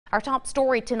Our top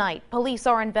story tonight, police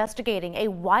are investigating a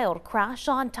wild crash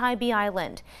on Tybee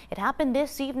Island. It happened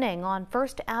this evening on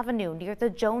 1st Avenue near the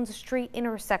Jones Street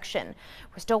intersection.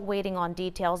 We're still waiting on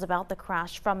details about the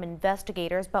crash from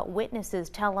investigators, but witnesses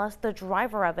tell us the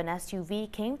driver of an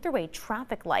SUV came through a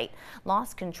traffic light,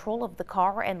 lost control of the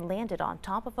car and landed on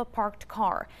top of a parked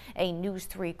car. A News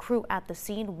 3 crew at the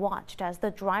scene watched as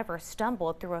the driver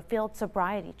stumbled through a field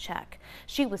sobriety check.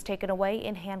 She was taken away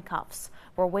in handcuffs.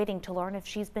 We're waiting to learn if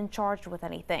she's been charged with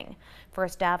anything.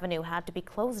 1st Avenue had to be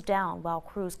closed down while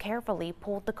crews carefully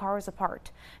pulled the cars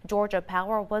apart. Georgia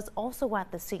Power was also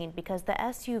at the scene because the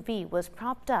SUV was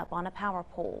propped up on a power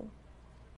pole.